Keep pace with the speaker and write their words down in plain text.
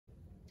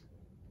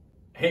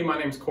Hey, my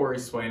name's Corey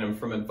Swain. I'm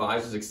from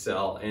Advisors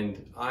Excel,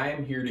 and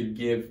I'm here to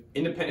give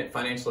independent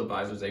financial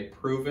advisors a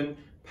proven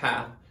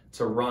path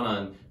to run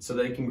on so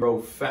they can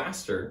grow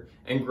faster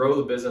and grow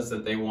the business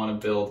that they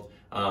want to build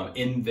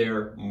in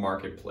their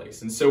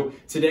marketplace. And so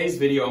today's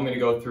video, I'm going to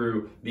go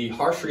through the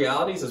harsh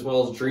realities as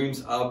well as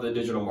dreams of the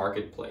digital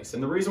marketplace.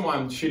 And the reason why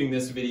I'm shooting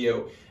this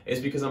video is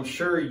because I'm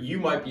sure you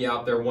might be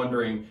out there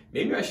wondering,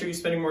 maybe I should be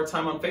spending more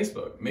time on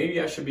Facebook.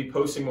 Maybe I should be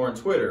posting more on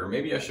Twitter. Or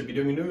maybe I should be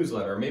doing a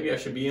newsletter. Or maybe I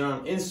should be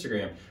on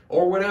Instagram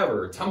or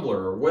whatever, Tumblr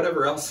or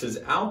whatever else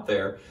is out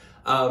there.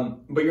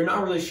 But you're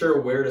not really sure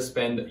where to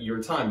spend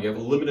your time. You have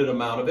a limited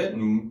amount of it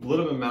and a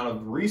limited amount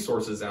of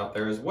resources out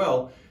there as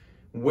well.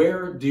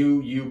 Where do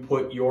you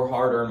put your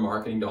hard-earned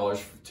marketing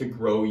dollars to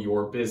grow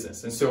your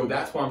business? And so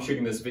that's why I'm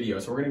shooting this video.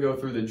 So we're going to go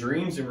through the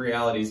dreams and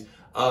realities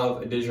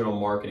of digital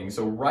marketing.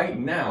 So right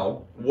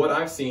now, what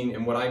I've seen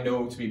and what I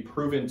know to be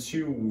proven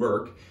to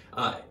work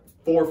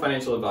for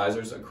financial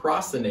advisors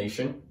across the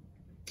nation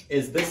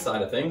is this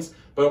side of things.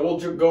 But we'll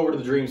go over to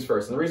the dreams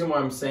first. And the reason why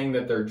I'm saying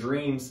that they're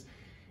dreams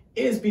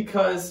is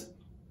because,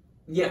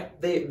 yeah,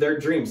 they're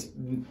dreams.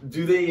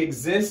 Do they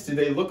exist? Do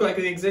they look like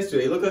they exist? Do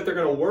they look like they're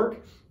going to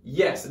work?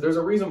 Yes, there's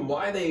a reason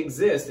why they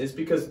exist. Is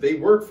because they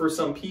work for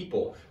some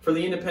people. For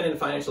the independent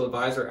financial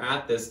advisor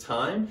at this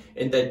time,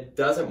 and that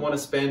doesn't want to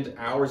spend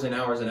hours and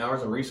hours and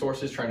hours and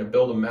resources trying to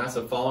build a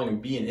massive following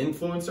and be an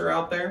influencer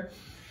out there,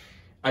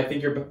 I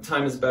think your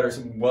time is better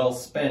well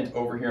spent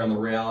over here on the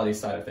reality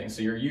side of things.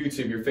 So your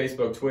YouTube, your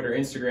Facebook, Twitter,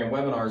 Instagram,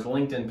 webinars,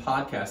 LinkedIn,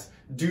 podcasts,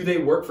 do they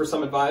work for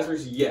some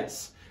advisors?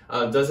 Yes.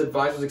 Does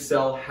Advisors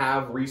Excel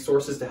have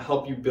resources to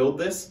help you build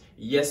this?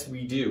 Yes,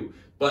 we do.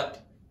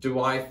 But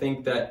do I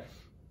think that,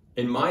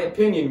 in my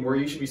opinion, where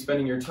you should be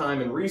spending your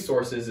time and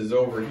resources is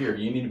over here.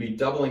 You need to be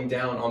doubling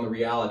down on the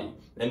reality.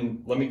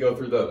 And let me go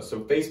through those.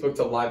 So Facebook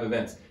to live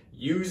events.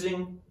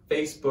 Using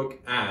Facebook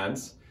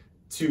ads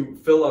to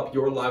fill up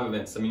your live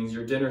events. That means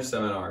your dinner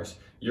seminars,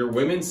 your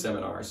women's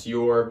seminars,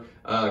 your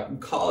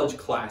college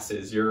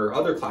classes, your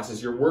other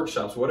classes, your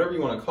workshops, whatever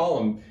you want to call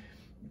them.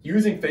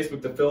 Using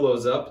Facebook to fill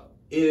those up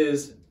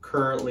is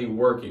currently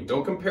working.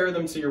 Don't compare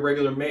them to your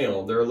regular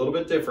mail. They're a little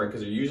bit different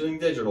because you're using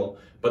digital,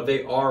 but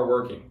they are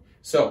working.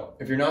 So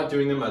if you're not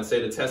doing them, I'd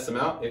say to test them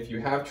out. If you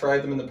have tried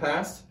them in the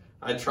past,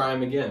 I'd try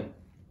them again,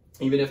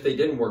 even if they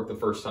didn't work the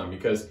first time,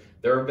 because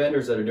there are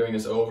vendors that are doing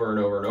this over and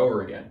over and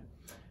over again.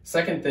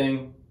 Second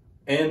thing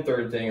and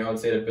third thing, I would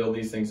say to build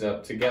these things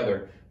up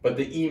together, but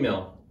the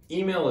email.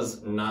 Email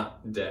is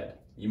not dead.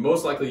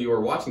 Most likely you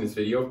are watching this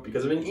video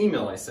because of an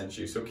email I sent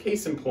you. So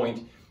case in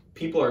point,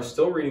 people are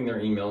still reading their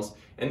emails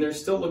and they're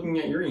still looking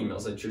at your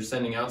emails that you're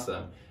sending out to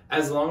them.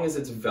 As long as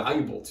it's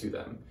valuable to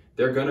them,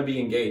 they're going to be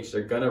engaged.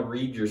 They're going to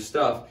read your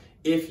stuff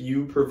if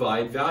you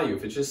provide value.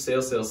 If it's just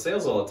sales, sales,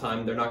 sales all the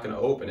time, they're not going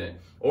to open it.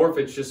 Or if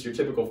it's just your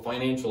typical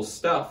financial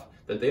stuff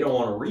that they don't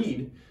want to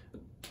read,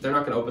 they're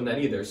not going to open that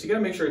either. So you got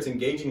to make sure it's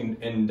engaging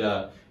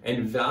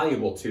and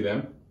valuable to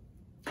them.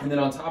 And then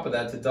on top of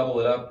that, to double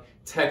it up,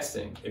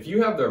 texting. If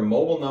you have their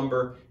mobile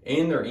number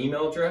and their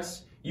email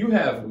address, you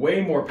have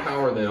way more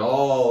power than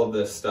all of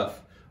this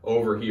stuff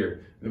over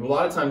here. A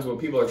lot of times what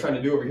people are trying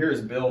to do over here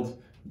is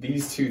build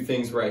these two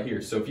things right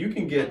here. So if you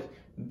can get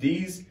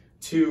these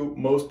two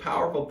most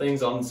powerful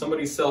things on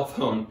somebody's cell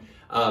phone,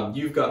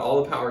 you've got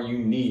all the power you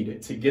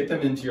need to get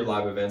them into your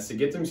live events, to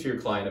get them to your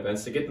client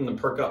events, to get them to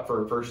perk up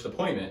for a first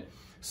appointment.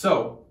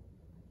 So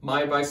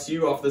my advice to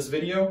you off this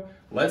video,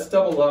 let's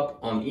double up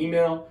on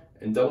email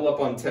and double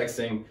up on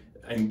texting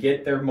and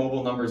get their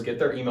mobile numbers, get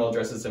their email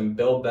addresses, and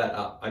build that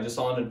up. I just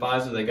saw an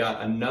advisor that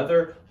got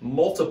another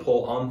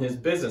multiple on his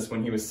business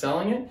when he was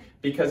selling it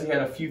because he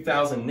had a few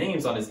thousand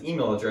names on his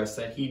email address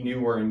that he knew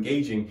were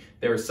engaging.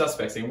 They were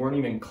suspects, they weren't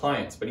even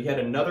clients, but he had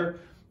another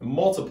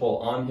multiple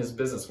on his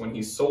business when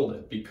he sold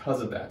it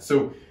because of that.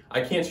 So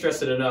I can't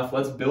stress it enough.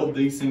 Let's build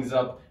these things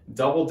up,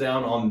 double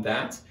down on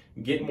that,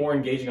 get more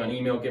engaging on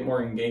email, get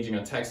more engaging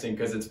on texting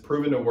because it's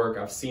proven to work.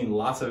 I've seen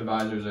lots of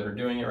advisors that are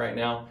doing it right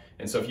now.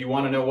 And so if you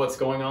want to know what's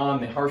going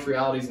on, the harsh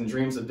realities and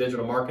dreams of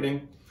digital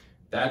marketing,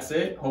 that's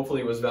it.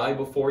 Hopefully it was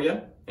valuable for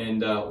you.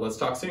 And let's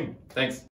talk soon. Thanks.